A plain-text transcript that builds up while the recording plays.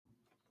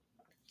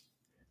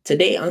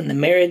Today on the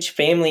Marriage,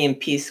 Family, and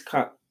Peace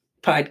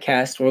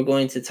podcast, we're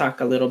going to talk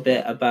a little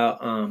bit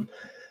about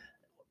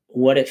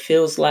what it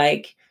feels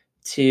like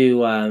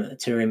to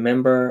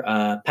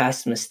remember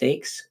past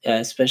mistakes,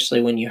 especially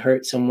when you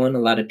hurt someone. A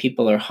lot of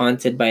people are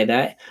haunted by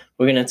that.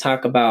 We're going to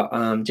talk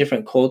about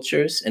different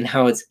cultures and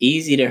how it's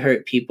easy to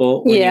hurt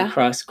people when you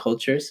cross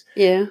cultures.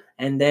 Yeah.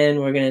 And then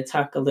we're going to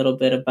talk a little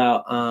bit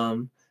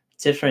about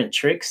different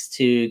tricks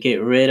to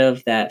get rid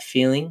of that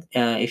feeling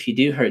if you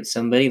do hurt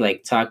somebody,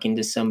 like talking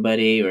to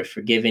somebody or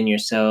forgiving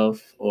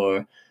yourself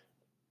or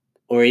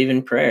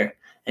even prayer.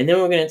 And then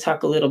we're going to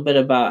talk a little bit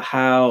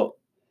about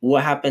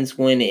what happens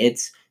when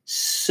it's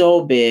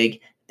so big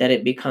that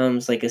it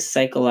becomes like a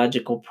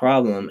psychological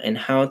problem and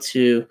how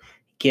to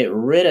get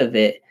rid of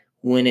it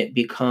when it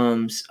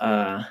becomes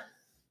almost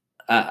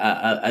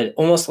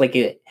like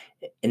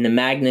in the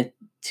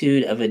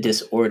magnitude of a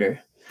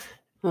disorder.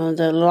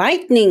 The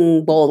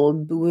lightning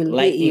bulb will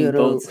hit you. Lightning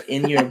bolts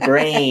in your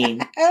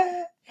brain.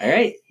 All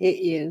right. Hit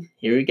you.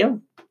 Here we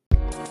go.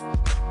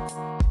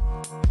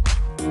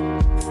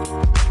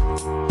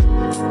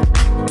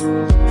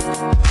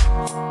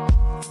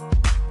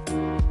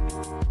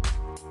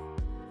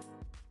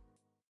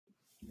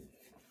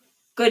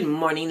 Good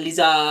morning,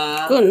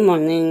 Lisa. Good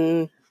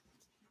morning.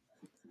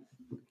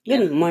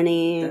 Good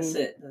morning. That's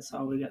it. That's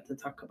all we got to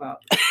talk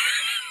about.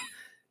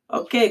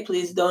 Okay,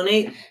 please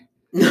donate.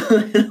 No,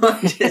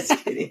 I'm just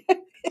kidding.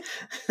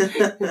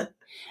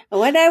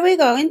 What are we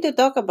going to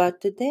talk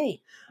about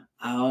today?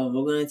 We're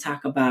going to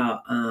talk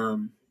about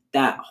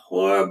that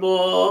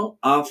horrible,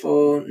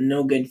 awful,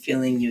 no good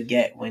feeling you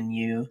get when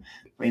you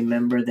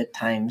remember the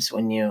times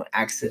when you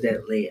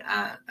accidentally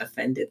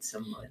offended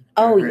someone.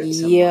 Oh, hurt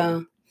yeah.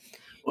 Someone.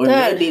 Or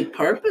maybe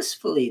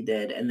purposefully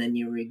did, and then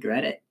you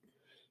regret it.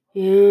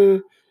 Yeah.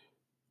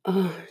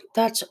 Oh,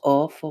 that's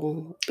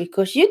awful.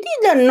 Because you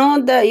didn't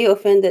know that you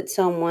offended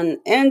someone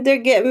and they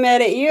get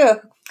mad at you.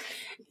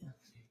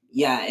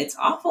 Yeah, it's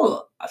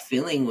awful a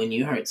feeling when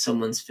you hurt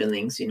someone's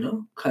feelings,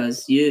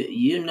 because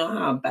you know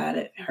how bad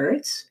it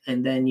hurts,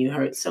 and then you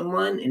hurt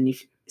someone, and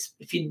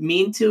if you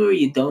mean to or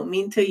you don't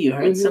mean to, you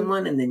hurt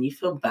someone, and then you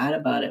feel bad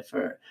about it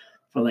for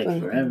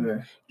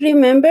forever.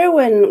 Remember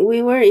when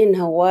we were in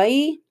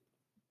Hawaii?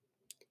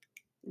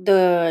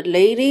 The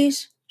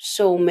ladies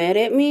so mad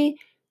at me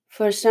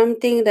for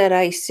something that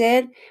I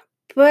said,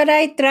 but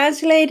I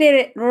translated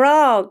it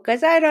wrong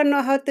because I don't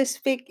know how to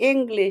speak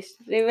English.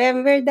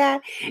 Remember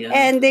that? Yeah.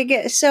 And they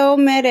get so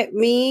mad at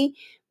me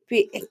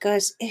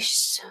because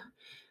it's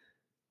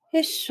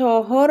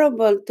so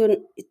horrible to,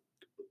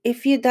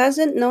 if you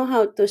doesn't know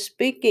how to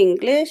speak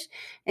English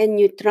and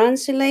you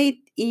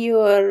translate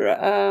your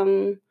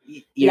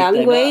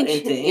language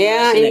into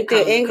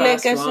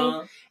English,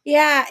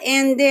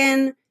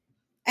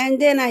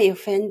 and then I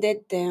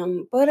offended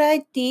them, but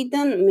I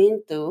didn't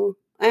mean to.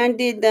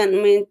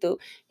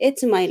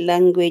 It's my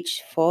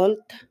language fault.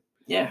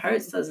 Yeah, it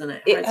hurts, doesn't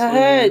it? It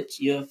hurts.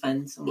 When you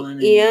offend someone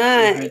and you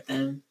hurt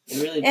them.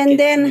 It really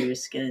gets under your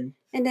skin.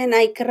 And then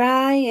I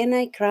cry and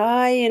I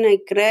cry and I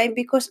cry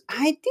because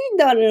I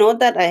didn't know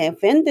that I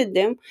offended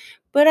them,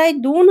 but I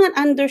do not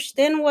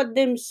understand what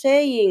they're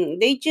saying.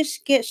 They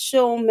just get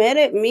so mad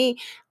at me.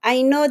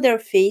 I know their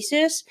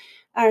faces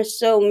are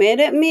so mad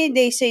at me.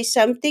 They say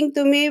something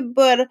to me,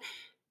 but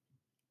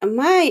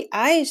my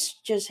eyes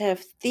just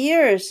have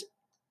tears.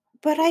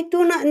 But I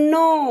do not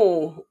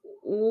know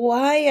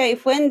why I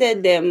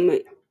offended them.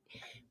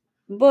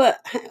 But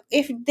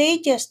if they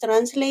just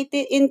translate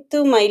it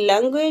into my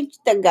language,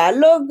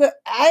 Tagalog,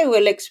 I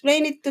will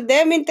explain it to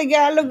them in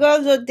Tagalog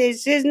also.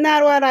 This is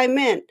not what I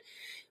meant.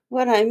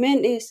 What I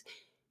meant is,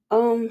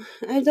 I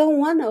don't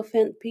want to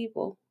offend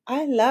people.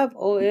 I love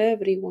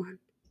everyone.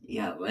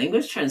 Yeah,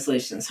 language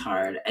translation's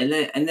hard, and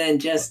then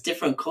just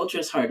different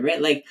cultures hard, right?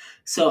 Like,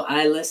 so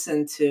I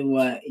listen to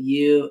what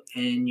you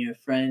and your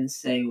friends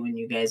say when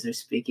you guys are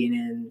speaking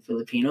in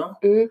Filipino,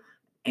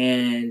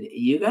 and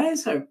you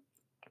guys are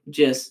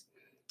just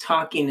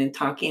talking and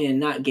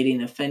not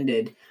getting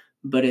offended.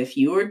 But if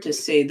you were to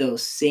say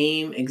those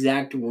same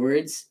exact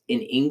words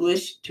in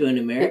English to an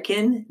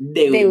American,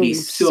 they would be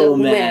so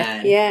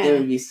mad. Yeah. They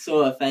would be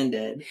so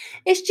offended.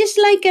 It's just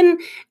like an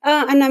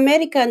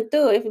American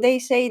too. If they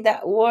say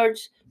that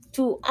words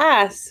to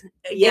us,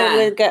 they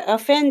will get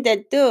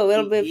offended too.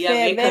 Will be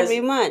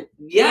very much.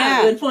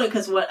 Yeah, good point.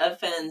 Because what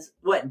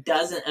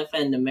doesn't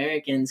offend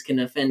Americans can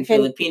offend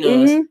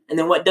Filipinos, and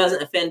then what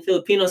doesn't offend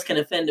Filipinos can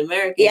offend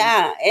Americans.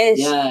 Yeah,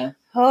 it's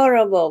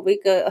horrible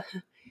because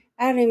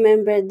I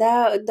remember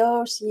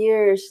those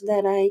years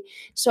that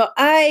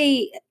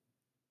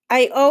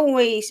I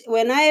always,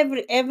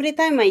 every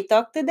time I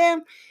talk to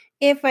them,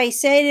 if I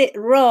said it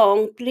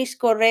wrong, please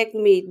correct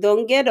me.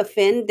 Don't get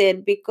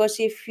offended because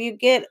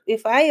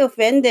if I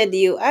offended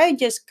you, I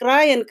just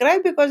cry and cry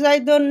because I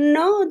don't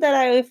know that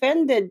I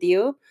offended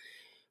you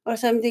or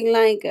something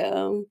like.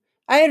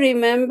 I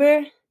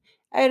remember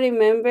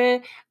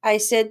I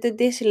said to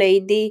this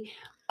lady,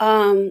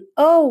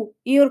 oh,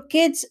 your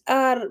kids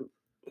are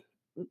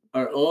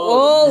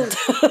old.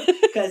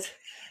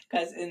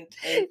 Because in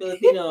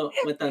Filipino,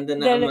 matanda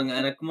na ang The- mga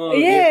anak mo.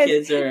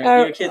 yes.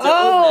 Your kids are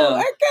old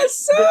now. I got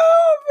so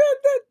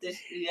mad.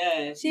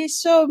 Yeah. She's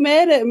so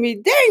mad at me.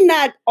 They're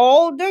not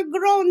old. They're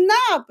grown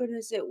up. And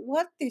I said,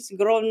 what is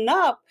grown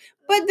up?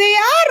 But they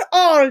are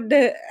old.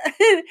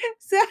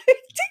 So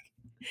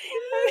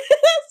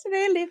that's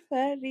really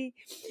funny.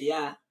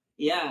 Yeah.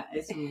 Yeah.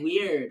 It's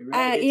weird,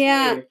 right? It's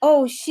Yeah. weird.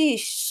 Oh,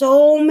 she's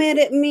so mad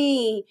at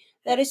me.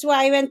 That is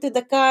why I went to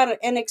the car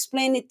and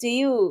explained it to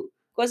you.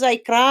 Because I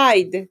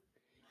cried.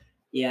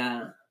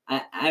 Yeah.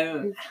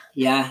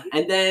 Yeah.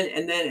 And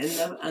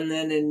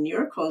then in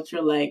your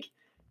culture, like,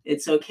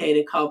 it's okay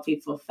to call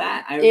people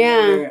fat. I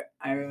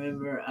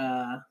remember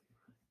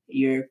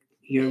your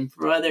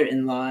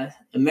brother-in-law,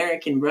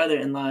 American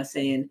brother-in-law,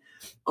 saying,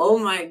 "Oh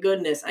my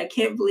goodness, I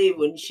can't believe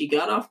when she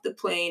got off the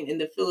plane in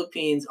the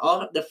Philippines,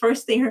 the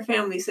first thing her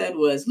family said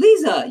was,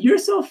 'Lisa, you're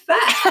so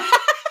fat.'"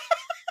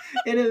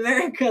 In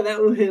America,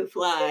 that wouldn't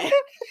fly.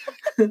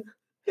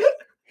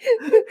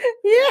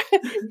 Yeah.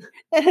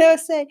 And I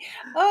was saying,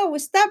 oh,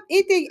 stop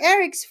eating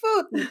Eric's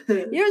food.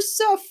 You're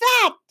so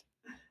fat.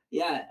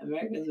 Yeah,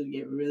 Americans would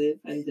get really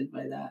offended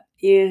by that.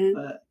 Yeah.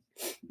 But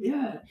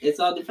yeah, it's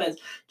all depends.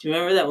 Do you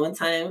remember that one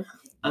time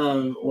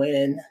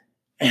when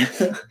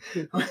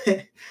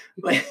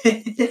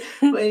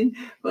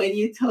when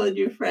you told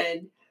your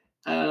friend,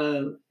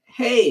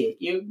 hey,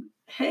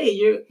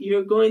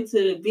 you're going to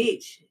the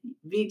beach,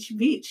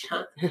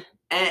 huh?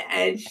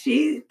 And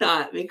she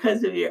thought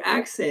because of your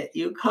accent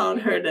you called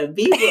her the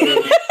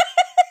B-word.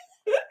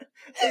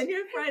 And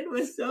your friend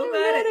was so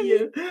mad at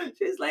you.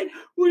 She's like,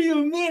 "What do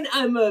you mean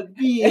I'm a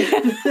bee?"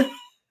 And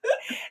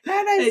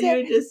you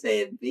were just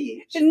saying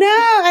beach. No,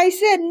 I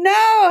said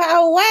no.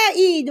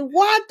 Hawaii, the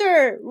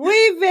water,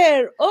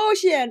 river,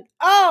 ocean.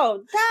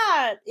 Oh,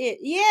 that it.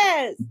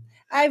 Yes,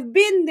 I've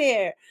been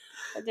there.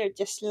 But they're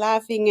just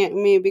laughing at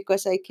me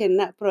because I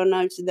cannot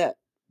pronounce the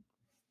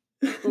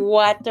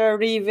water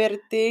river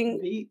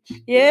thing. Beach.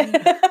 Yeah.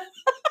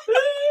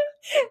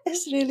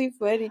 It's really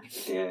funny.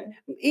 Yeah.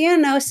 You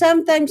know,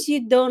 sometimes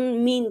you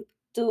don't mean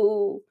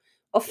to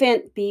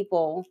offend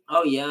people.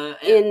 Oh yeah.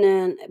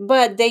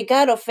 But they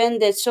got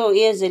offended so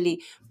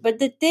easily. But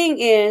the thing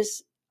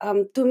is,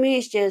 to me,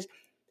 it's just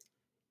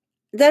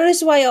that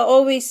is why I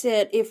always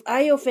said, if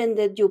I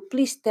offended you,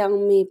 please tell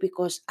me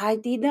because I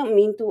didn't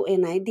mean to,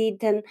 and I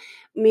didn't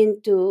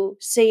mean to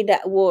say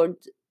that word.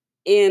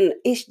 And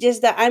it's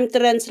just that I'm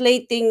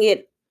translating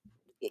it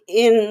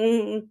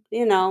in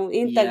in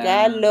Yeah.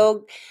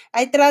 Tagalog.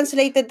 I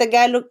translated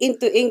Tagalog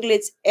into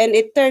English and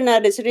it turned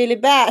out it's really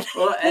bad.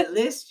 Well, at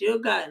least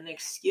you got an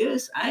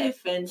excuse. I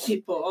offend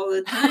people all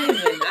the time,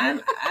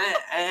 and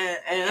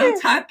I'm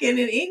talking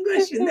in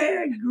English, and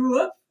they grew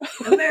up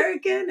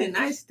American, and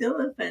I still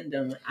offend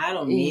them. I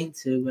don't mean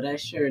to, but I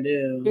sure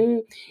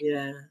do.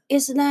 Yeah.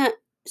 It's not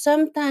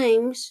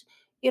sometimes,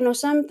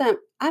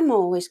 sometimes I'm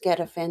always get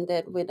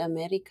offended with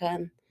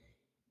American.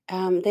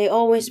 They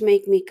always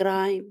make me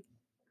cry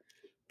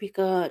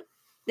because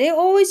they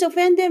always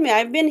offended me.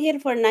 I've been here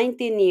for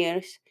 19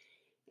 years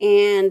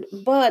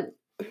but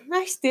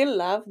I still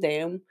love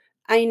them.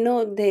 I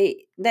know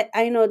they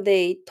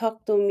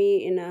talk to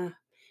me in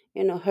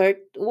a hurt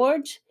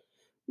words,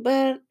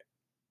 but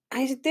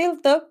I still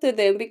talk to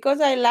them because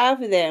I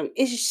love them.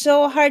 It's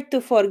so hard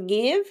to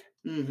forgive,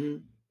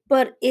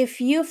 but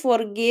if you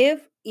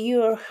forgive,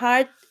 your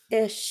heart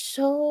is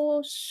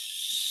so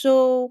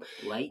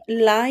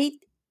light,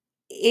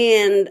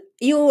 and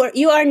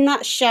you are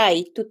not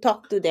shy to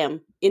talk to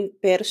them in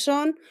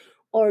person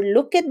or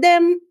look at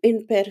them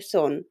in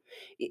person.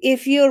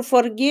 If you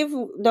forgive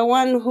the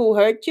one who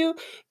hurt you,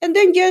 and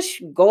then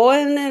just go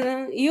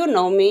and you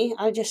know me,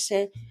 I'll just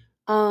say,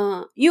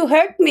 you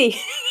hurt me.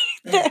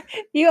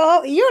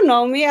 You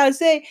know me, I'll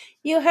say,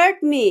 you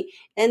hurt me.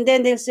 And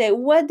then they'll say,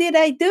 what did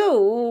I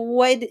do?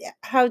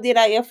 How did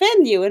I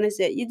offend you? And I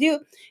said,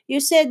 you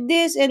said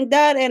this and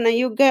that, and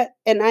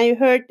I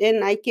hurt,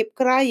 and I keep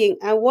crying.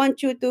 I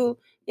want you to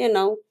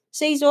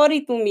say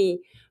sorry to me.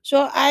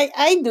 So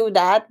I do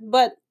that,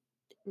 but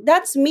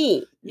that's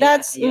me.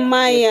 That's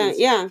my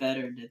it's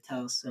better to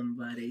tell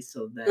somebody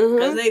so that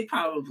because they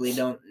probably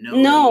don't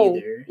know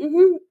either.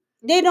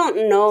 They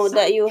don't know Some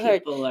that you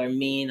hurt. People are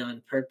mean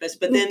on purpose,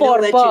 but then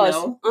they'll let you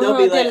know. They'll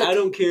be like, "I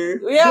don't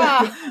care."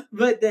 Yeah.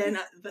 but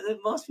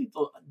most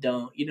people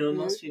don't.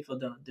 Most people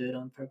don't do it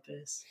on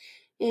purpose.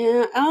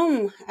 Yeah.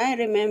 I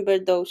remember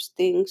those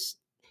things.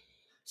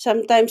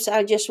 Sometimes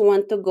I just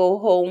want to go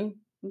home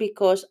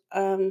because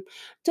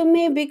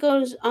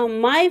because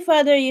my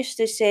father used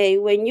to say,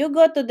 when you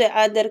go to the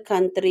other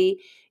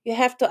country, you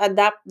have to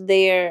adapt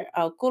their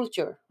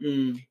culture.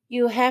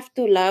 You have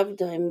to love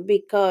them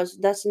because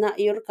that's not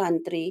your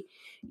country.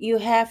 You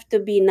have to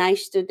be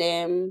nice to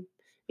them.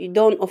 You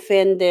don't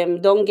offend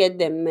them. Don't get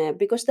them mad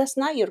because that's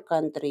not your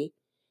country.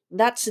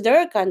 That's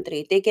their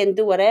country. They can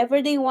do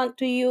whatever they want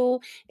to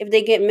you. If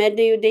they get mad at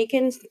you, they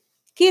can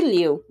kill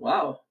you.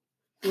 Wow.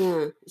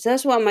 Yeah,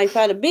 that's what my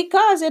father.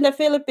 Because in the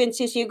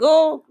Philippines,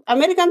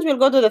 Americans will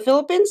go to the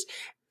Philippines,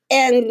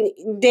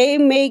 and they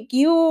make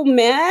you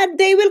mad,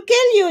 they will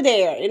kill you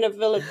there in the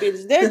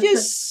Philippines. They're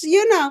just,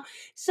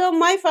 So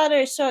my father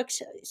is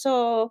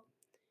so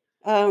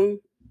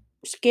um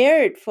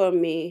scared for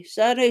me.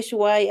 So that is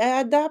why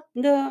I adopt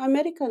the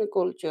American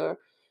culture.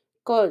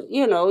 Cause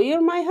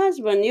you're my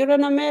husband. You're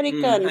an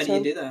American, How do you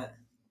so do that?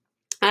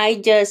 I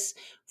just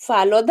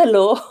follow the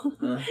law.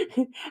 Uh,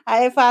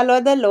 I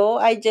follow the law.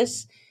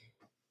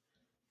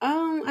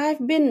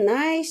 I've been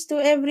nice to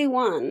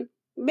everyone.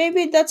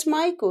 Maybe that's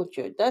my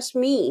culture. That's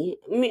me.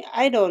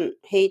 I don't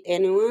hate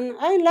anyone.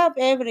 I love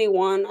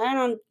everyone. I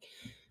don't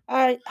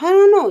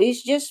know.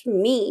 It's just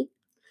me.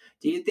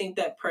 do you think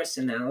that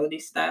personality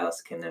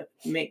styles can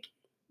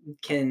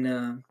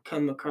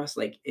come across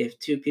like if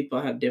two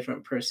people have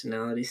different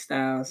personality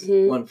styles,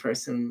 Mhm. one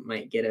person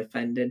might get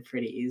offended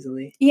pretty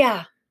easily?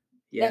 Yeah,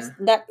 Yeah.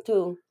 that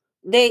too.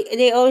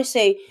 They always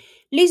say,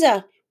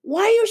 Lisa,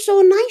 why you're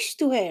so nice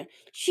to her?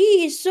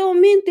 She is so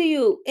mean to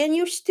you, and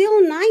you're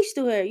still nice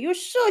to her. You're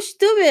so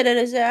stupid. And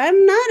I say,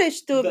 I'm not a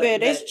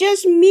stupid. It's but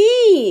just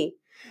me.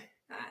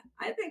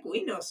 I think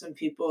we know some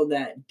people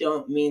that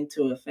don't mean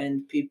to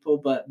offend people,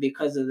 but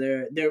because of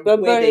their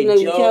But way they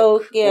the joke,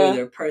 joke or yeah,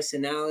 their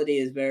personality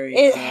is very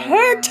it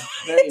hurt.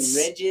 very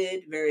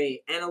rigid,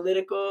 very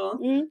analytical.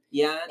 Mm,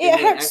 Yeah, they it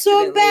may hurts so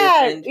accidentally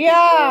bad. offend people.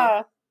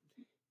 Yeah,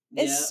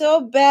 it's Yeah,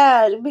 so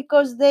bad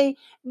because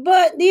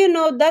but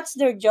that's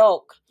their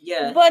joke.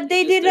 yeah, But it's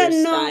they just their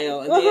didn't know. style,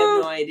 and they have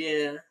Uh-huh. no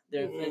idea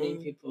they're offending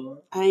Mm,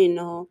 people. I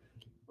know.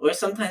 Or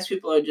sometimes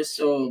people are just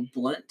so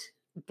blunt,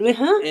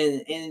 Uh-huh.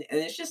 and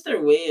it's just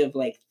their way of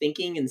like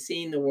thinking and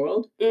seeing the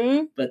world.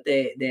 Mm. But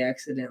they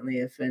accidentally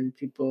offend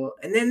people,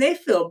 and then they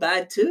feel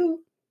bad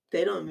too.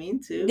 They don't mean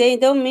to. They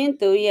don't mean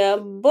to, yeah.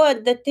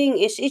 But the thing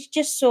is, it's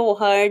just so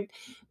hard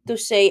to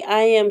say,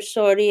 I am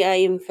sorry I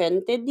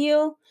offended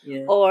you,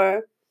 Yeah,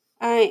 or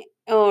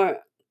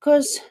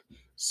because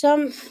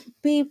some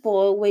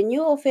people, when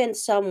you offend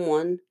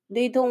someone,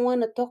 they don't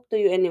want to talk to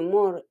you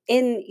anymore.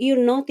 And you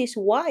notice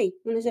why.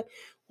 And I say,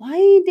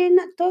 why they're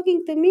not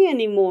talking to me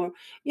anymore?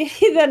 You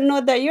even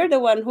know that you're the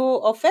one who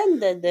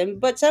offended them.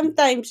 But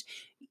sometimes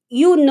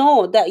you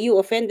know that you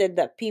offended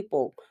that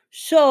people.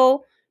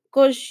 So,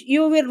 because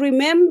you will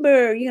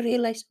remember, you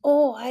realize,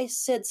 oh, I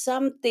said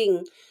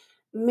something.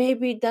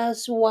 Maybe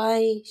that's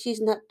why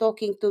she's not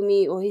talking to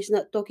me or he's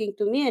not talking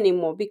to me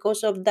anymore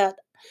because of that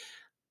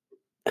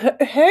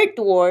hurt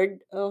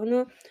word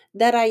no,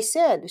 that I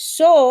said.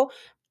 So,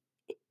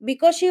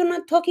 because you're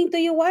not talking to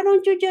you, why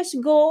don't you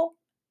just go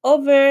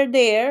over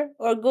there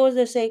or go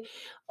to say,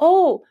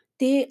 oh,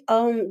 did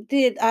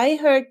I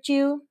hurt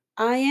you?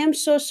 I am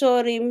so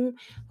sorry.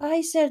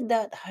 I said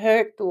that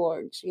hurt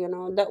words,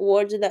 that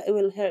words that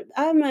will hurt.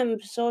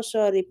 I'm so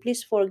sorry.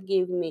 Please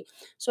forgive me.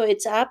 So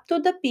it's up to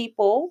the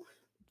people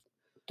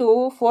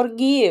to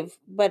forgive.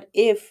 But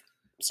if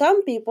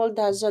some people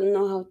doesn't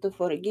know how to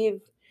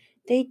forgive,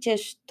 they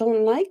just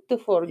don't like to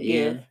yeah.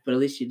 forgive. But at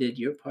least you did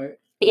your part.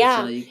 That's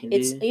Yeah, all you can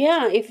it's do.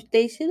 yeah, if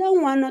they still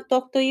don't want to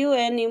talk to you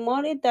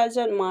anymore, it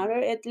doesn't matter.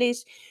 At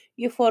least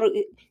you for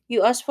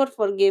you ask for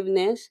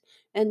forgiveness,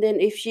 and then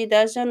if she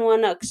doesn't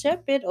want to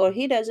accept it or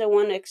he doesn't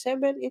want to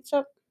accept it, it's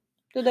up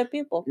to the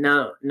people.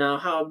 Now,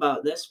 how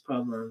about this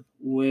problem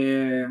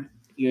where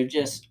you're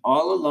just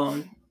all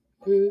alone,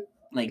 Mm.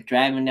 like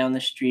driving down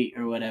the street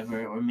or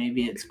whatever, or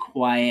maybe it's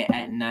quiet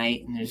at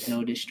night and there's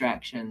no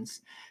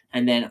distractions.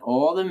 And then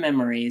all the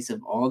memories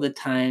of all the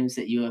times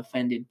that you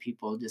offended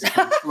people just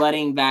come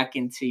flooding back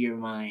into your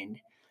mind,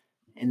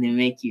 and they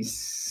make you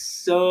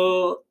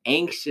so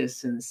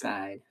anxious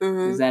inside. Does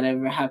Uh-huh. that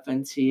ever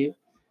happen to you?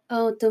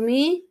 Oh, to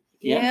me,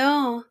 Yeah.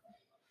 yeah,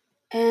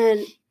 and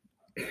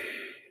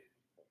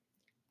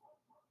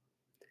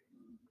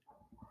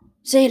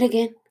say it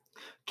again.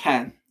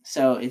 Okay.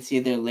 So it's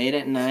either late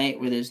at night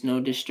where there's no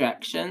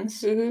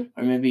distractions, Mm-hmm.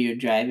 or maybe you're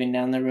driving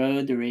down the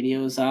road, the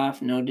radio's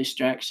off, no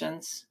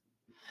distractions.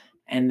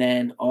 And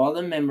then all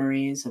the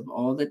memories of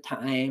all the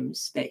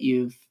times that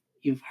you've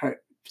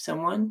hurt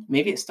someone.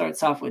 Maybe it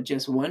starts off with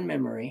just one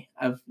memory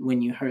of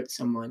when you hurt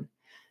someone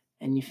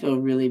and you feel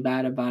really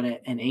bad about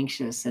it and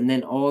anxious. And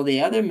then all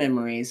the other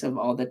memories of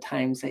all the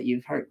times that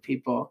you've hurt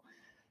people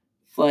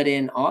flood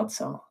in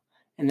also.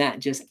 And that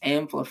just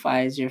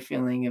amplifies your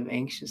feeling of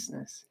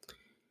anxiousness.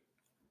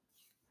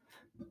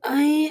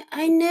 I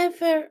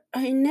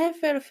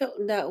never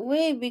felt that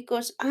way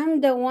because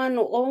I'm the one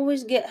who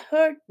always get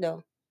hurt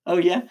though. Oh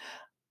yeah.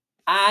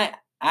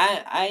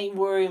 I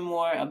worry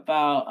more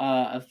about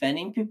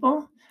offending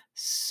people.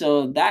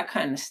 So that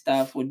kind of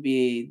stuff would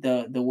be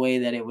the way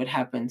that it would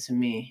happen to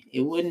me.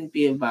 It wouldn't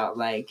be about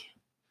like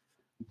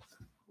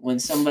when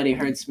somebody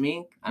hurts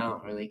me, I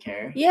don't really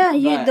care. Yeah,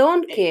 you But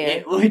don't it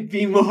care. would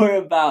be more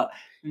about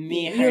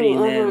me You,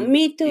 hurting them.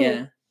 me too.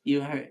 Yeah.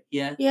 You hurt.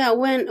 Yeah. Yeah,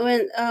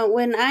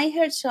 when I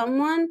hurt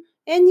someone,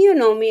 and you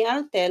know me,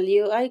 I'll tell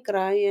you, I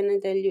cry and I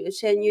tell you,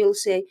 and you'll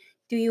say,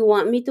 "Do you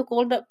want me to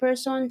call that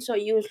person?" So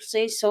you'll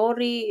say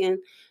sorry,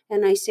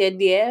 and I said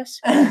yes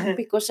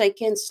because I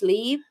can't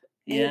sleep.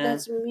 Hey, Yeah.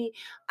 that's me.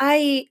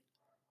 I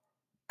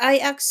I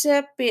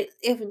accept it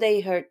if they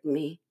hurt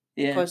me,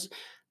 Yeah. cause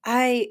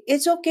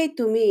it's okay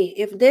to me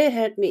if they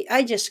hurt me.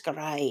 I just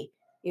cry,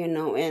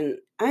 and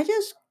I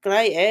just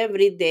cry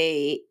every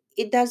day.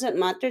 It doesn't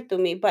matter to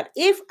me. But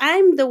if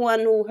I'm the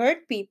one who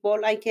hurt people,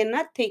 I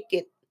cannot take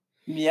it.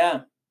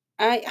 Yeah.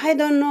 I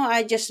don't know.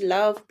 I just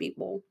love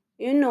people.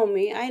 You know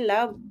me. I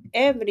love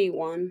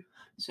everyone.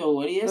 So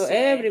what do you So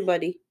say?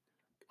 everybody.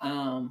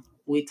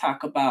 We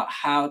talk about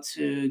how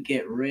to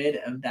get rid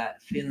of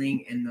that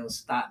feeling and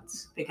those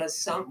thoughts, because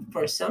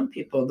for some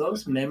people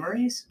those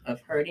memories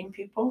of hurting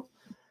people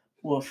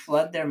will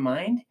flood their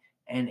mind,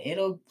 and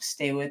it'll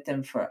stay with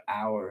them for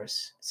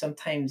hours,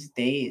 sometimes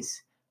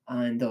days,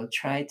 and they'll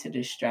try to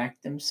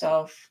distract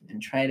themselves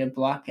and try to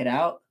block it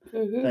out,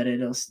 Mm-hmm. but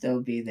it'll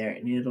still be there,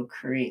 and it'll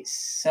create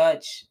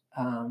such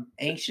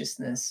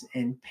anxiousness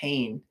and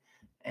pain,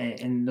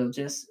 and they'll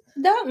just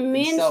That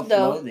means though.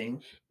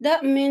 self-loathing.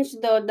 That means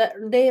though that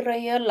they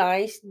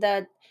realize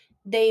that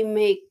they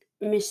make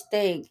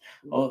mistake.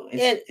 Oh,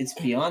 And it's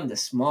beyond the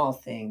small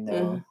thing Mhm.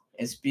 though.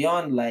 It's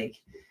beyond like,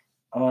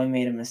 oh, I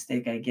made a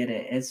mistake, I get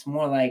it. It's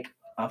more like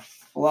a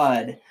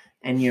flood,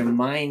 and your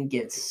mind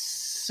gets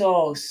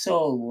so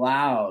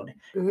loud,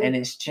 and Mhm.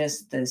 it's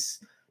just this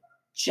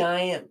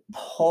giant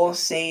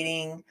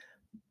pulsating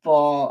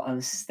ball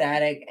of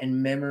static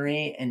and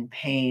memory and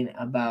pain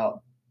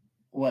about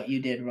what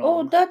you did Oh,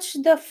 wrong. that's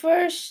the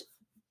first.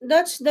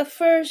 That's the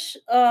first.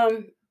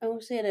 I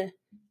would say the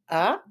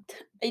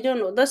act. I don't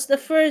know. That's the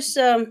first.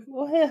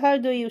 How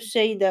do you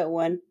say that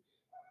one?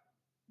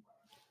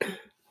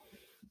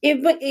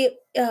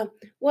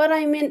 What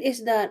I mean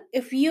is that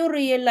if you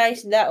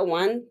realize that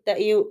one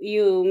that you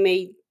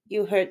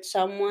hurt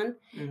someone,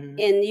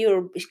 Mm-hmm. and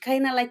it's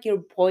kind of like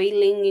you're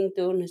boiling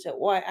into, and say,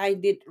 why I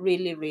did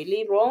really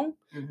really wrong.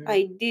 Mm-hmm.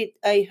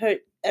 I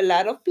hurt a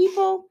lot of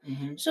people.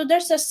 Mm-hmm. So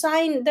there's a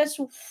sign. That's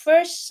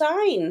first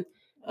sign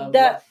Of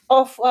that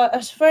what? of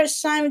a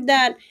first sign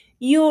that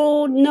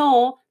you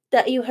know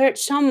that you hurt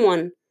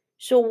someone.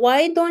 So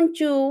why don't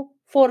you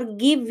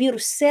forgive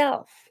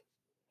yourself?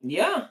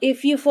 Yeah.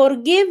 If you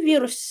forgive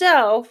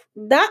yourself,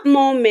 that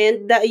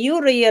moment that you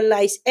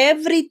realize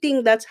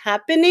everything that's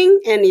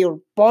happening, and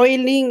you're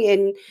boiling,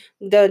 and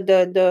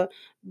the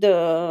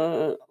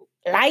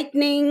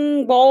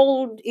lightning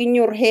bolt in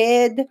your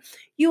head,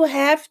 you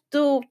have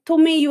to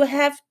me you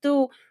have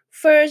to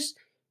first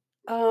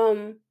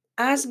um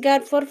ask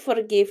God for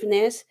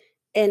forgiveness,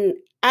 and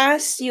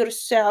ask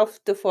yourself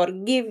to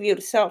forgive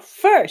yourself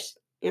first,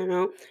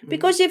 Mm-hmm.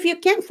 because if you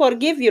can't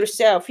forgive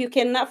yourself, you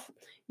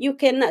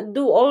cannot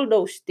do all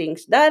those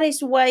things. That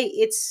is why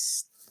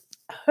it's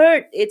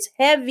hurt, it's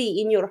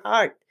heavy in your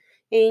heart,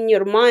 in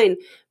your mind,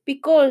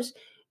 because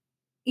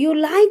you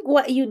like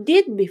what you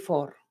did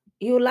before,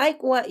 you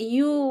like what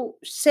you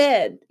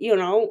said,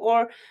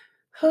 or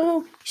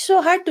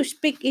so hard to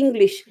speak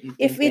English You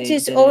if think it they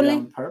is did it only.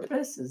 on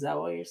purpose? Is that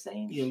what you're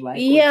saying? You like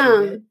what you Yeah,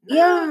 did? No,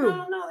 yeah.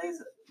 no, no.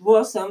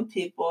 Well, some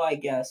people, I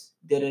guess,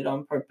 did it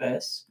on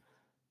purpose,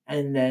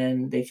 and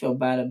then they feel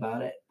bad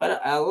about it. But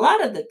a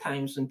lot of the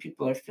times when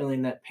people are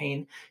feeling that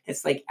pain,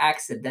 it's like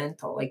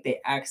accidental, like they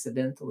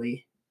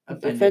accidentally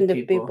offended Defend the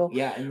people. people.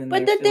 Yeah, and then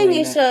But they're the thing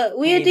feeling is, that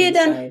we pain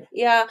didn't. inside.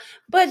 Yeah,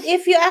 but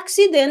if you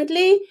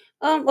accidentally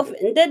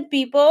offended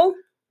people,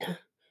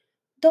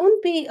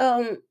 don't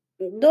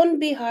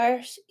be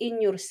harsh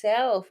in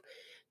yourself,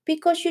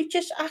 because you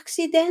just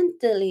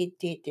accidentally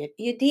did it.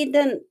 You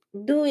didn't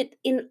do it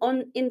in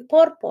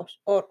purpose,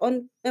 or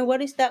on. And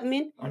what does that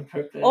mean? On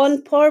purpose.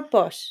 On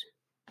purpose.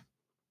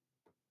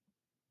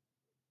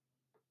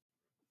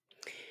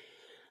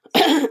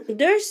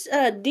 there's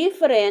a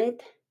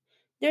different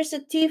there's a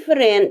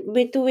difference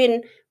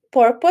between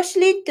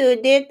purposely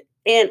did it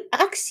and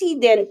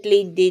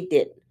accidentally did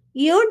it.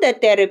 You're the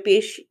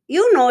therapist.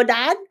 You know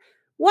that.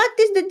 What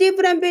is the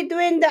difference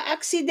between the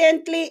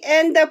accidentally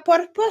and the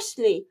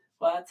purposely?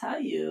 Well, I'll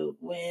tell you,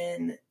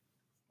 when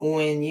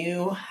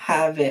you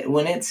have it,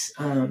 when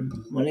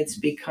it's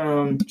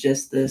become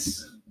just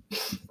this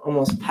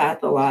almost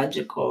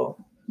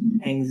pathological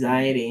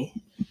anxiety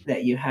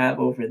that you have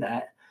over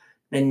that,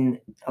 then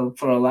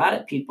for a lot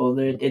of people,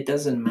 it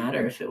doesn't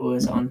matter if it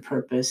was on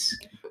purpose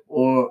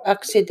or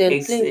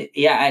Accidentally.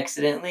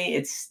 accidentally.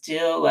 It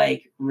still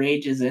like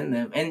rages in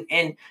them,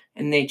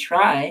 and they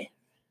try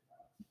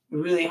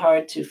really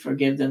hard to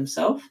forgive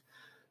themselves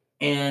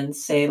and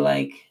say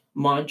like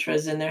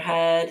mantras in their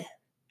head,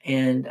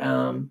 and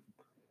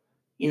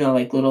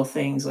like little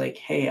things like,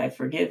 hey, I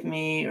forgive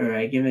me, or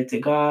I give it to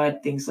God,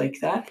 things like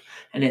that,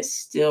 and it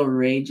still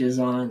rages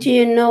on. Do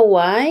you know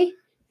why?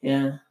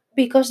 Yeah.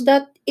 Because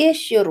that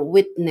is your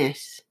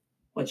witness.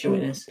 What's your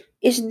witness?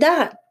 Is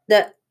that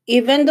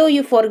even though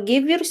you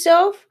forgive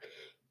yourself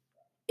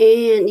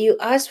and you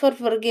ask for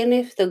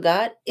forgiveness to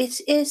God, it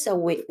is a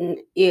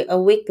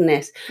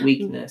weakness.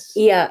 Weakness.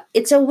 Yeah,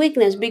 it's a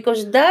weakness,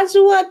 because that's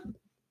what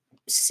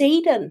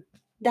Satan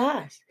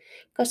does.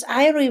 Because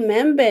I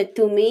remember,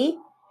 to me,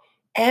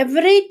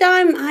 every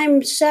time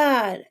I'm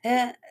sad,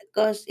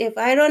 because if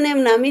I don't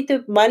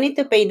have money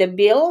to pay the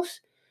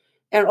bills,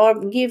 or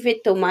give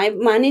it to my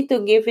money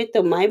to give it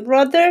to my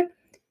brother,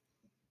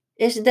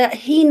 is that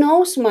he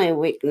knows my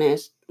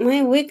weakness.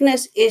 My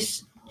weakness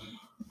is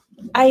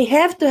I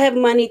have to have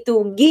money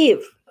to give.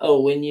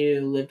 Oh, when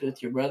you lived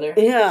with your brother?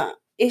 Yeah,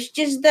 it's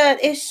just that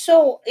it's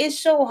so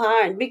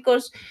hard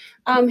because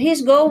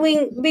he's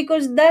going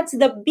because that's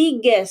the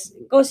biggest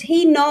because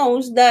he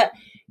knows that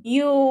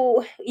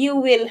you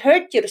will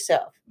hurt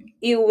yourself.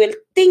 You will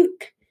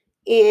think,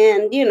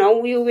 and you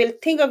will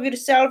think of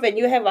yourself, and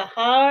you have a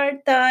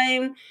hard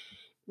time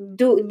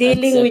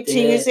dealing with Accepting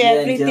things, it, yeah,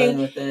 everything, dealing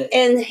with it.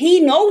 and he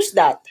knows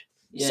that.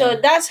 So Yeah.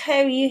 that's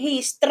how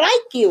he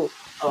strike you.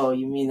 Oh,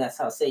 you mean that's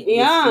how Satan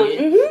Yeah. gets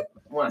to you?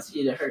 Mm-hmm. Wants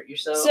you to hurt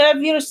yourself?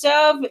 Serve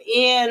yourself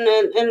and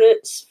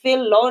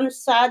feel alone,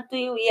 sad to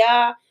you.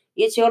 Yeah,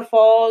 it's your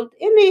fault.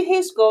 And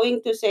he's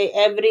going to say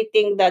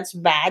everything that's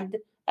bad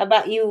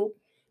about you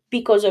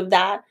because of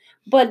that.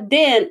 But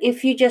then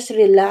if you just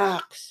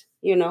relax,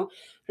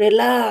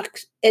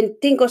 relax and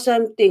think of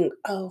something.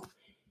 Oh,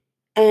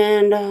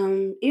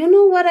 and you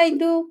know what I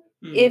do?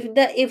 If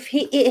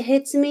it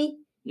hits me,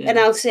 and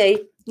I'll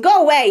say,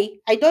 "Go away!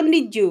 I don't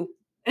need you."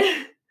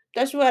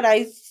 That's what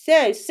I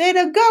say. Say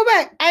to go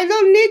back. I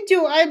don't need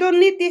you. I don't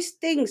need these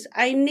things.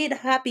 I need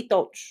happy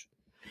thoughts.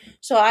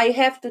 So I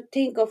have to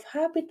think of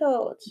happy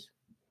thoughts.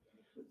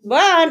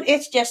 But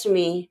it's just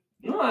me.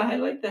 No, I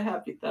like the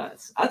happy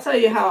thoughts. I'll tell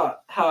you how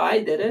I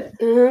did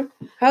it.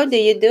 How do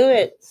you do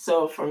it?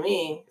 So for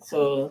me,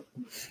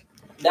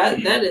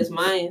 that is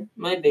my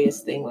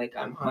biggest thing. Like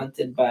I'm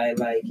haunted by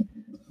like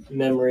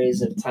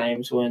memories of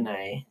times when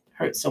I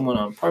hurt someone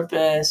on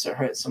purpose or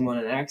hurt someone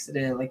in an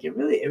accident. Like it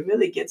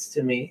really gets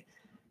to me,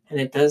 and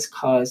it does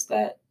cause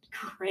that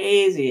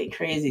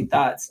crazy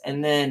thoughts.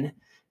 And then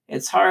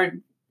it's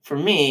hard for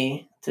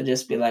me to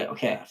just be like,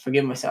 okay,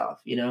 forgive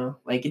myself.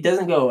 Like it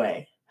doesn't go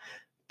away.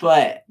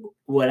 But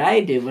what I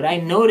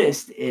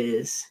noticed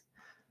is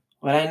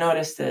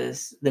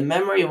the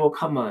memory will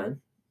come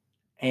on,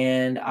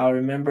 and I'll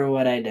remember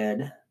what I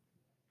did,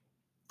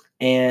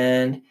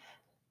 and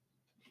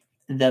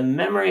the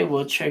memory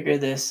will trigger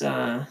this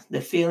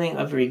the feeling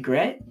of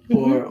regret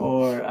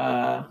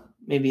or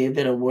maybe a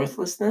bit of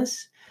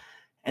worthlessness.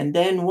 And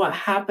then what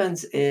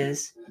happens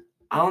is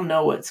I'll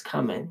know what's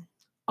coming.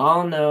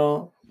 I'll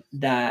know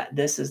that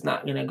this is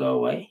not going to go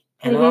away,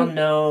 and I'll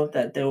know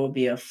that there will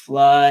be a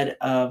flood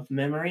of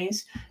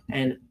memories,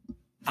 and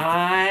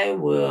I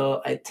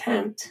will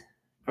attempt,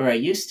 or I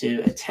used to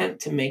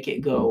attempt to make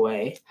it go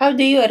away. How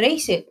do you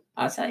erase it?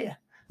 I'll tell you.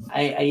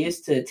 I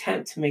used to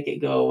attempt to make it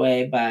go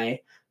away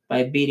by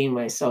beating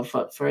myself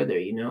up further,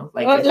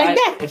 like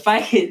that. If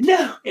I could,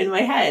 no, in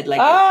my head,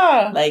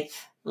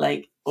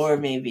 like or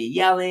maybe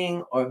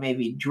yelling, or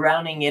maybe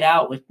drowning it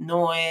out with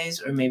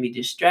noise, or maybe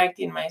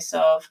distracting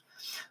myself.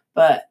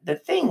 But the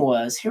thing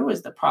was, here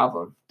was the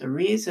problem. The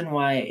reason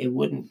why it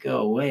wouldn't go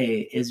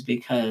away is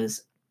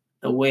because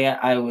the way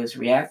I was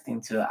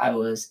reacting to it, I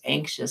was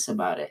anxious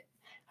about it.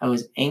 I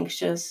was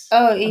anxious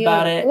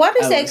about it. What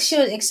is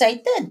anxious?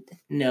 Excited?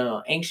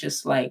 No,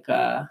 anxious like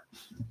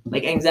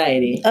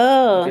anxiety.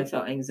 Oh. Like I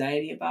felt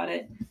anxiety about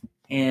it,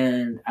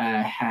 and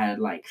I had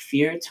like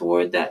fear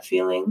toward that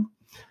feeling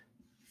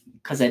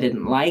because I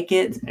didn't like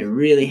it. I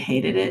really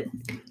hated it.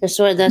 That's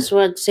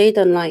what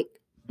Satan like.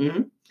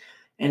 Mm-hmm.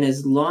 And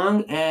as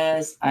long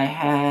as I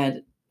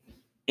had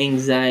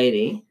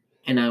anxiety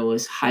and I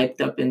was hyped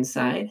up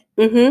inside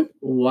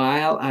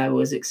while I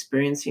was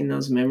experiencing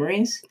those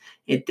memories,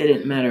 it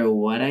didn't matter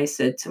what I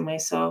said to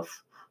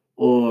myself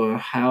or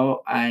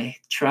how I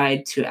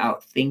tried to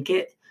outthink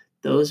it.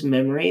 Those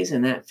memories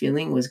and that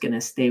feeling was going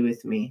to stay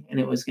with me, and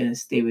it was going to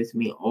stay with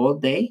me all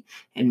day,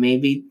 and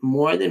maybe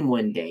more than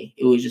one day.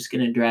 It was just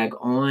going to drag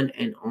on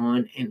and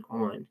on and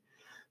on.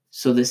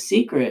 So the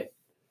secret,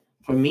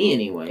 for me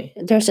anyway,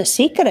 there's a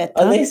secret,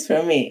 at least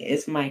for me,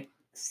 it's my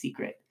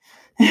secret.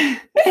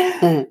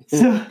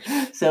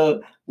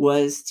 so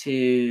was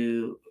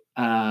to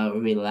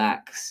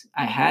relax.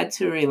 I had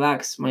to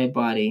relax my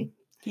body.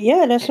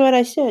 Yeah, that's what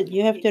I said.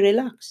 You have to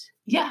relax.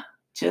 Yeah,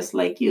 just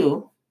like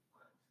you.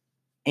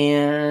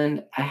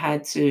 And I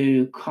had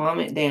to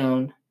calm it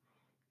down,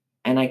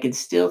 and I could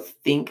still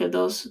think of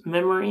those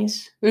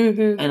memories,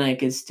 and I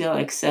could still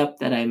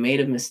accept that I made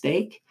a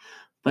mistake.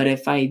 But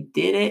if I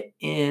did it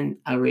in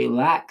a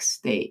relaxed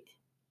state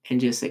and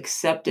just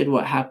accepted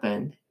what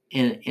happened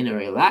in a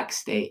relaxed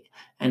state,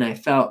 and I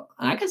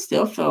could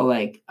still feel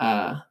like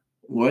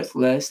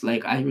worthless,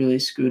 like I really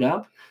screwed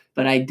up,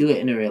 but I do it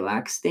in a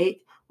relaxed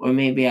state, or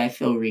maybe I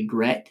feel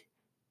regret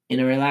in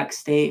a relaxed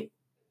state,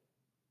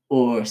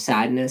 or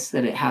sadness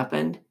that it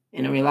happened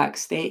in a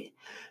relaxed state.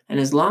 And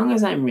as long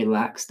as I'm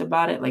relaxed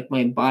about it, like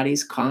my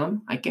body's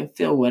calm, I can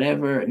feel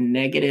whatever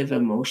negative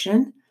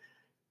emotion,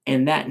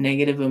 and that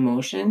negative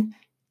emotion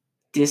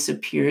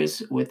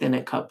disappears within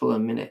a couple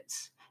of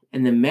minutes,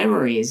 and the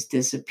memories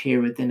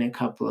disappear within a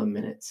couple of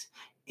minutes.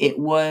 It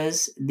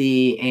was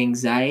the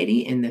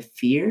anxiety and the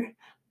fear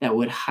that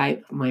would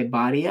hype my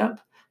body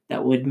up,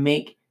 that would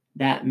make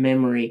that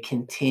memory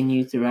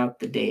continue throughout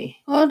the day.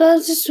 Oh, that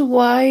is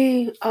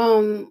why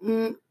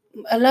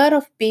a lot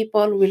of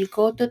people will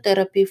go to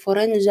therapy for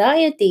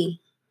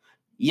anxiety.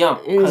 Yeah,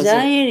 because it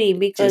anxiety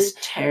because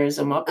just tears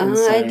them up I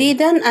inside.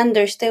 didn't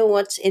understand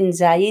what's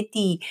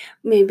anxiety.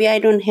 Maybe I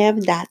don't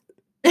have that.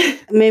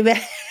 Maybe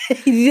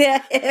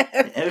yeah.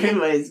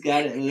 Everybody's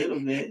got it a little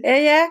bit.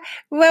 Yeah.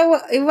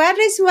 Well, what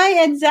is my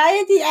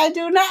anxiety? I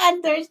do not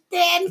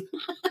understand.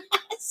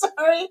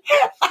 Sorry.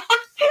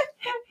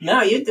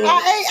 No, you do.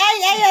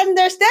 I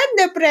understand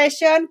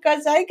depression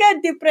because I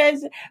got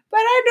depressed, but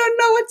I don't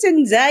know what's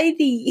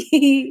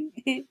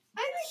anxiety.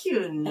 I think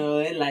you know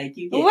it. Like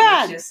you get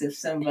What? anxious if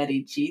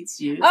somebody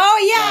cheats you.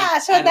 Oh yeah,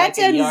 Like, so at, that's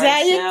like, a yard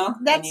anxiety. sale,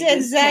 and That's you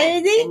just can't-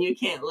 anxiety. and you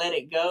can't let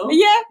it go.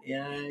 Yeah.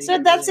 Yeah. you So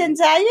get that's really-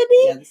 anxiety.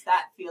 Yeah, it's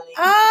that feeling.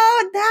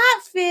 Oh,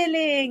 that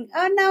feeling.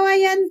 Oh,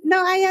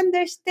 now I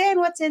understand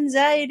what's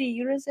anxiety.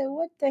 You say,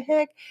 what the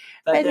heck?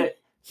 But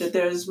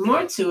there's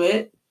more to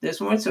it. There's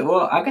more to it.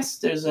 Well, I guess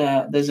there's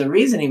a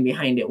reasoning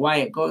behind it why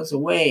it goes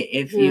away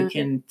if you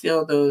can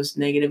feel those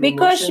negative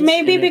Because emotions.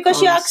 maybe in a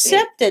because you calm state.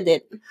 accepted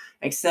it.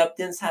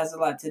 Acceptance has a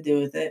lot to do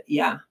with it.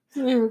 Yeah.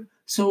 Yeah.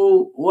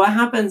 So what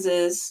happens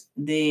is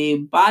the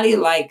body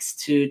likes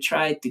to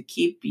try to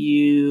keep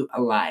you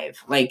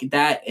alive. Like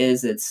that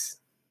is its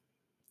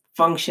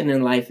function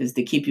in life is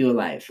to keep you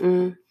alive.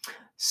 Mm.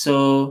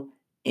 So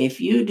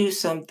if you do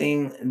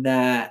something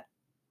that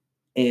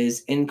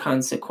is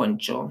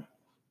inconsequential,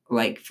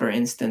 like for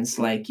instance,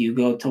 like you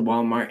go to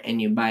Walmart and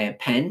you buy a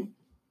pen,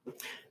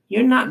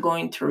 you're not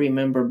going to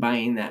remember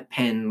buying that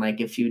pen like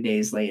a few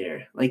days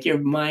later. Like your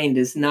mind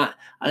is not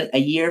a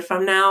year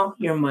from now,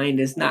 your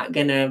mind is not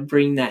going to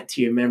bring that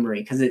to your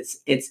memory because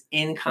it's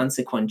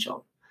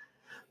inconsequential.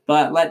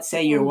 But let's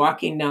say you're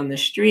walking down the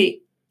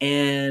street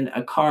and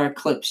a car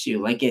clips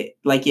you, like it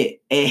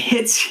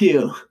hits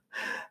you.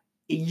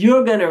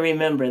 You're going to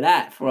remember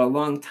that for a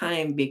long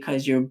time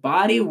because your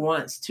body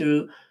wants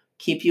to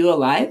keep you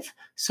alive.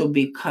 So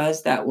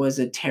because that was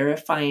a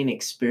terrifying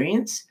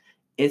experience,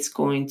 it's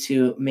going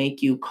to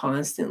make you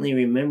constantly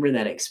remember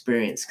that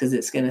experience because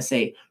it's going to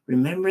say,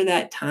 remember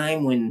that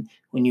time when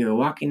you were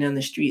walking down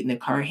the street and the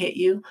car hit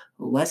you?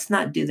 Let's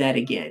not do that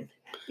again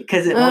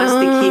because it wants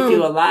to keep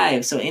you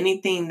alive. So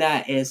anything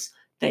that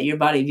your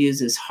body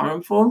views as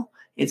harmful,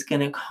 it's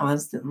going to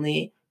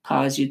constantly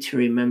cause you to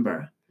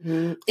remember.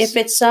 If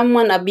it's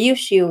someone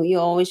abuse you, you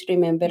always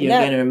remember You're that.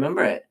 going to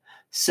remember it.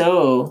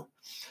 So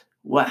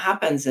what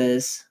happens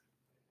is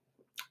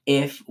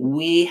if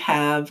we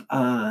have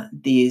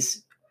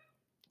these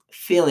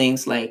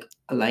feelings like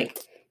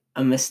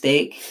a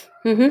mistake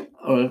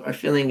or a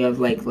feeling of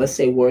like, let's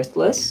say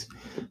worthless,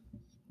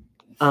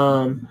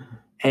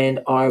 and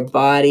our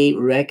body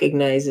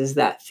recognizes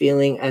that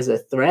feeling as a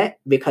threat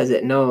because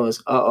it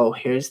knows,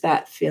 here's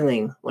that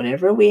feeling.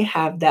 Whenever we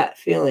have that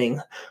feeling,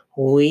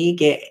 we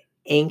get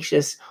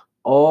anxious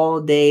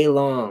all day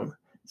long.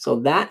 So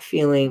that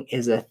feeling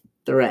is a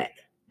threat.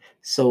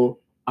 So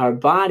our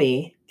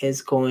body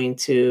is going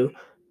to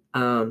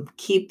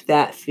keep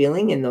that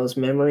feeling and those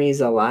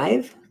memories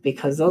alive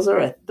because those are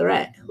a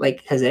threat.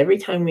 Like, because every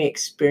time we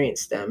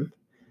experience them,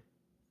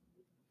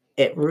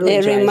 it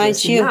really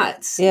drives us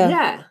nuts.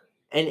 Yeah.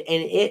 And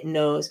it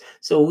knows.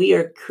 So we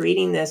are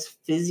creating this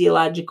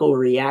physiological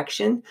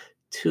reaction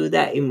to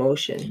that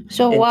emotion.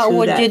 So what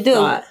would you do?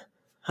 Thought.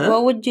 Huh?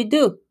 What would you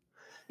do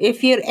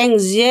if you're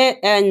anxious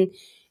and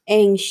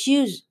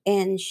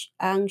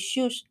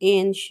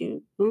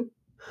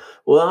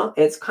Well,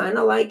 it's kind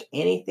of like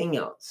anything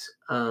else,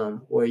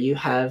 where you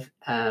have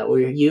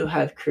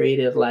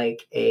created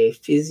like a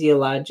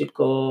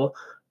physiological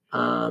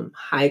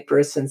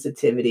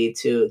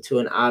hypersensitivity to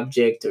an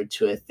object or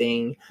to a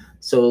thing.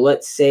 So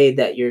let's say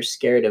that you're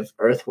scared of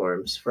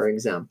earthworms, for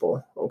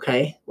example.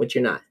 Okay, which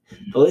you're not.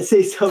 But let's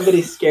say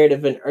somebody's scared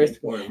of an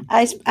earthworm.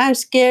 I'm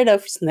scared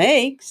of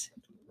snakes.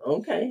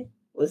 Okay,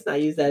 let's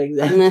not use that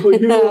example.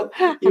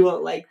 You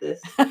won't like this.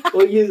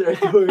 We'll use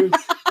earthworms.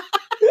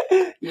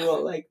 You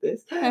won't like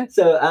this.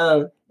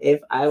 So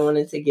if I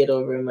wanted to get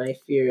over my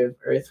fear of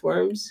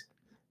earthworms,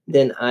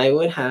 then I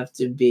would have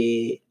to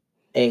be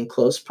in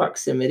close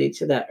proximity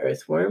to that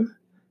earthworm.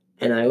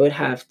 And I would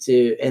have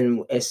to,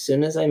 and as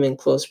soon as I'm in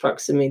close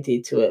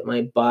proximity to it,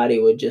 my body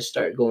would just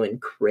start going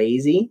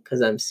crazy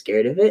because I'm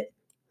scared of it.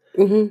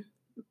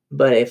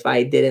 But if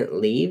I didn't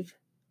leave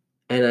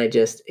and I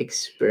just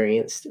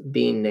experienced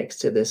being next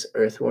to this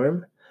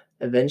earthworm,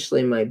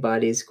 eventually my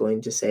body's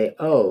going to say,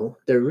 oh,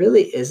 there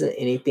really isn't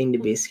anything to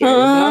be scared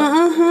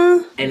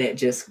about. And it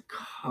just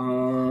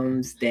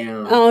calms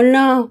down. Oh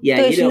no.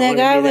 Yeah, you don't want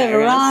to do that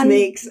around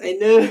snakes. I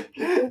know.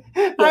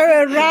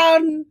 I will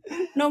run.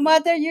 No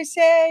matter you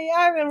say,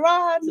 I will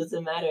run. So it's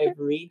a matter of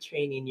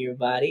retraining your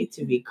body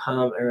to be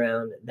calm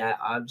around that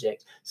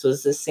object. So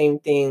it's the same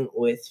thing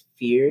with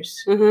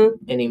fears and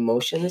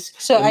emotions.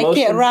 So I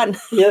can't run.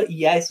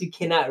 Yes, you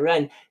cannot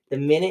run. The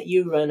minute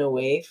you run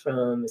away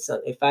from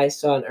if I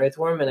saw an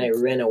earthworm and I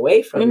ran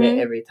away from it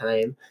every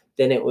time,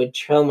 then it would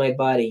tell my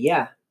body,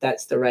 yeah,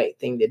 that's the right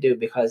thing to do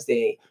because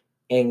the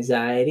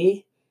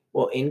anxiety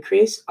will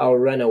increase. I'll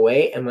run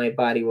away and my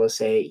body will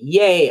say,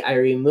 yay, I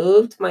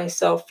removed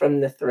myself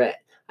from the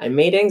threat. I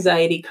made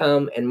anxiety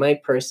come and my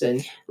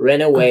person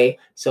ran away.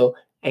 So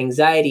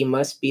anxiety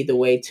must be the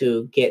way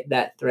to get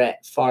that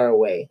threat far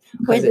away,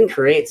 because it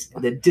creates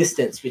the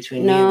distance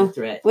between me and the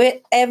threat.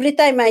 Every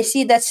time I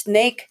see that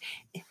snake,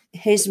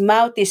 his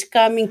mouth is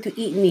coming to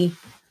eat me.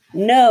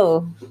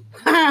 No,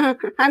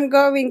 I'm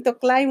going to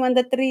climb on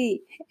the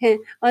tree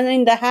or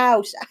in the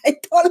house. I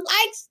don't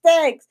like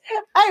snakes.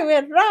 I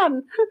will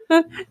run.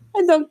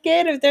 I don't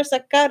care if there's a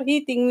car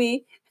hitting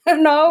me.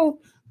 No.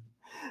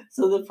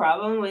 So the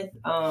problem with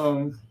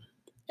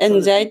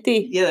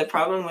anxiety. The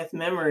problem with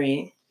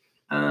memory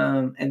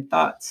and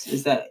thoughts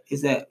is that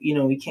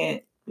we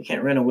can't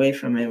run away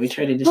from it. We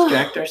try to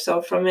distract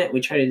ourselves from it. We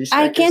try to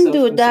distract. I can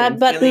do that,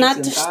 but not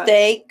a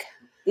snake.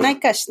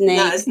 Like a snake.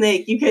 Not a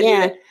snake. You can do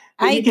that.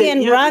 I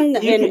can run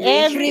and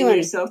everyone.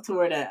 Yourself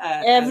toward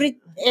a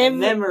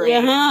memory,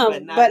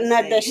 but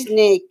not the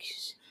snake.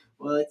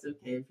 Well, it's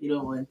okay if you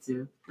don't want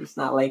to. It's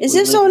not like. Is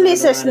this only a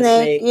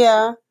snake?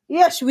 Yeah.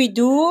 Yes, we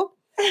do.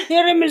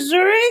 Here in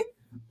Missouri,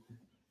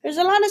 there's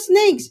a lot of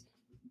snakes.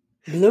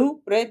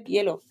 Blue, red,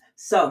 yellow.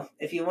 So,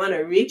 if you want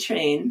to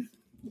retrain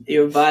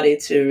your body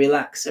to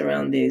relax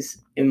around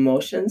these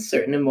emotions,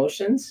 certain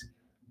emotions,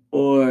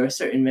 or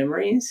certain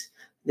memories,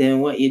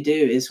 then what you do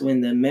is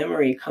when the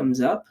memory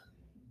comes up,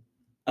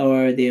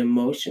 or the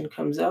emotion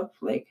comes up,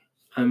 like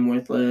I'm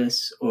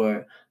worthless,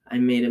 or I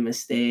made a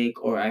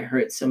mistake, or I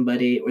hurt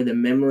somebody, or the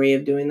memory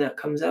of doing that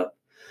comes up,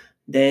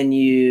 then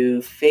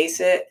you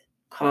face it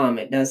calm.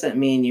 It doesn't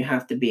mean you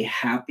have to be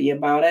happy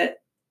about it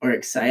or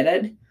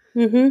excited.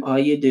 Mm-hmm. All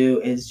you do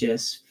is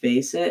just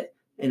face it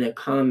in a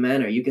calm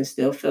manner. You can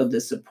still feel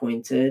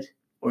disappointed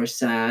or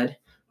sad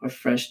or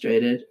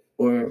frustrated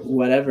or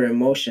whatever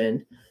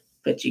emotion,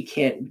 but you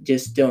can't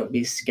don't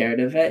be scared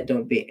of it.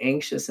 Don't be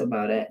anxious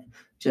about it.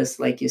 Just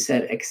like you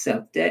said,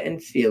 accept it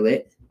and feel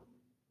it,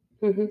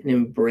 and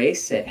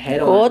embrace it head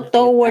on. Go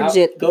towards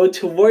it. Go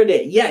toward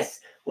it. Yes,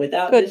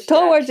 without go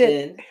distraction. Towards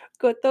it.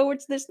 Go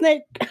towards the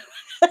snake.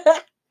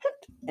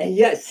 And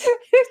yes,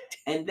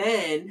 and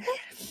then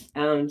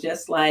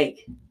just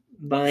like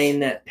buying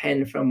that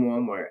pen from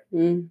Walmart,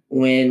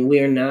 when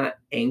we're not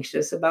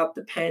anxious about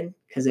the pen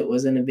because it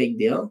wasn't a big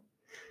deal,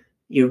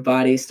 your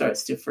body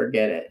starts to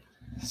forget it.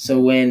 So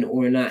when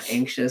we're not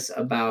anxious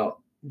about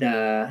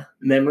the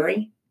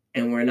memory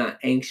and we're not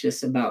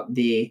anxious about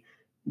the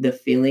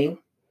feeling,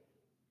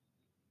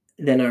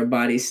 then our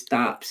body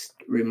stops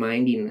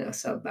reminding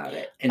us about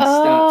it and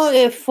stops.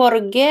 It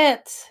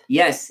forgets.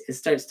 Yes, it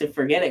starts to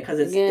forget it because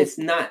it's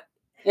not.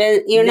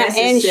 You're not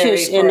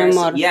anxious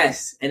anymore.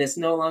 Yes, and it's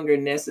no longer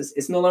necessary.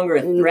 It's no longer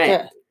a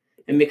threat,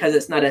 and because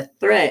it's not a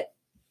threat,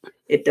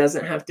 it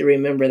doesn't have to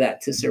remember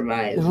that to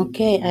survive.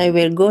 Okay, I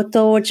will go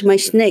towards my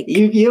snake.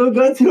 You'll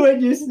go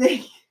towards your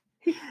snake,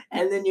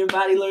 and then your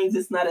body learns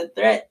it's not a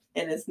threat,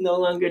 and it's no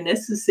longer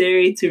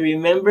necessary to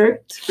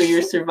remember for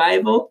your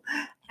survival.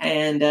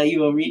 And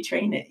you will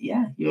retrain it.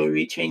 Yeah, you will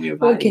retrain your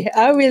body. Okay,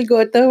 I will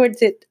go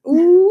towards it.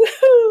 Ooh.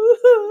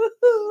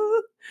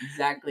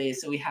 Exactly.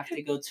 So we have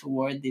to go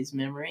toward these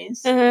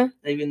memories,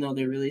 even though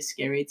they're really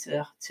scary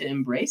to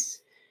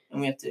embrace.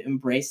 And we have to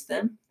embrace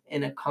them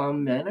in a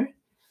calm manner.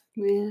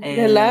 Yeah.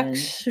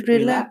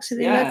 Relax.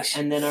 Yeah.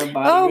 And then our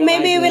body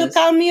maybe it will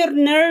calm your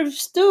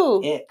nerves too.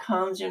 It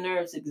calms your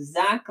nerves,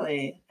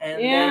 exactly. And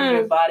then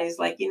your body's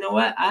like, you know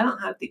what? I don't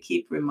have to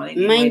keep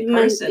reminding my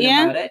person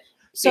about it.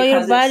 So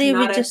your body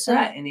will just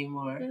threat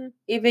anymore.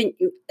 Even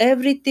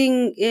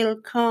everything will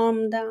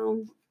calm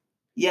down.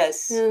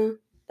 Yes. Yeah,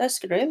 that's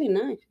really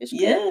nice. It's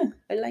good.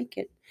 I like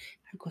it.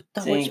 I go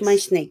towards my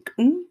snake.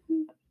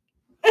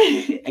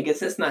 I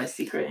guess that's not a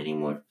secret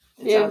anymore.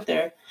 It's out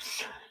there.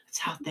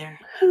 It's out there.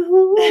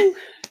 I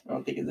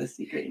don't think it's a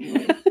secret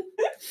anymore.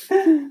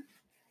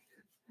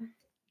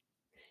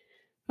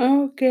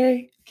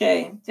 Okay.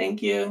 Okay.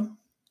 Thank you.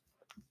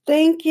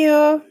 Thank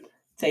you.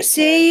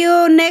 See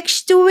you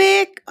next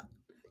week.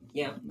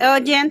 Yeah.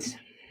 Audience.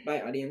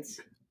 Bye, audience.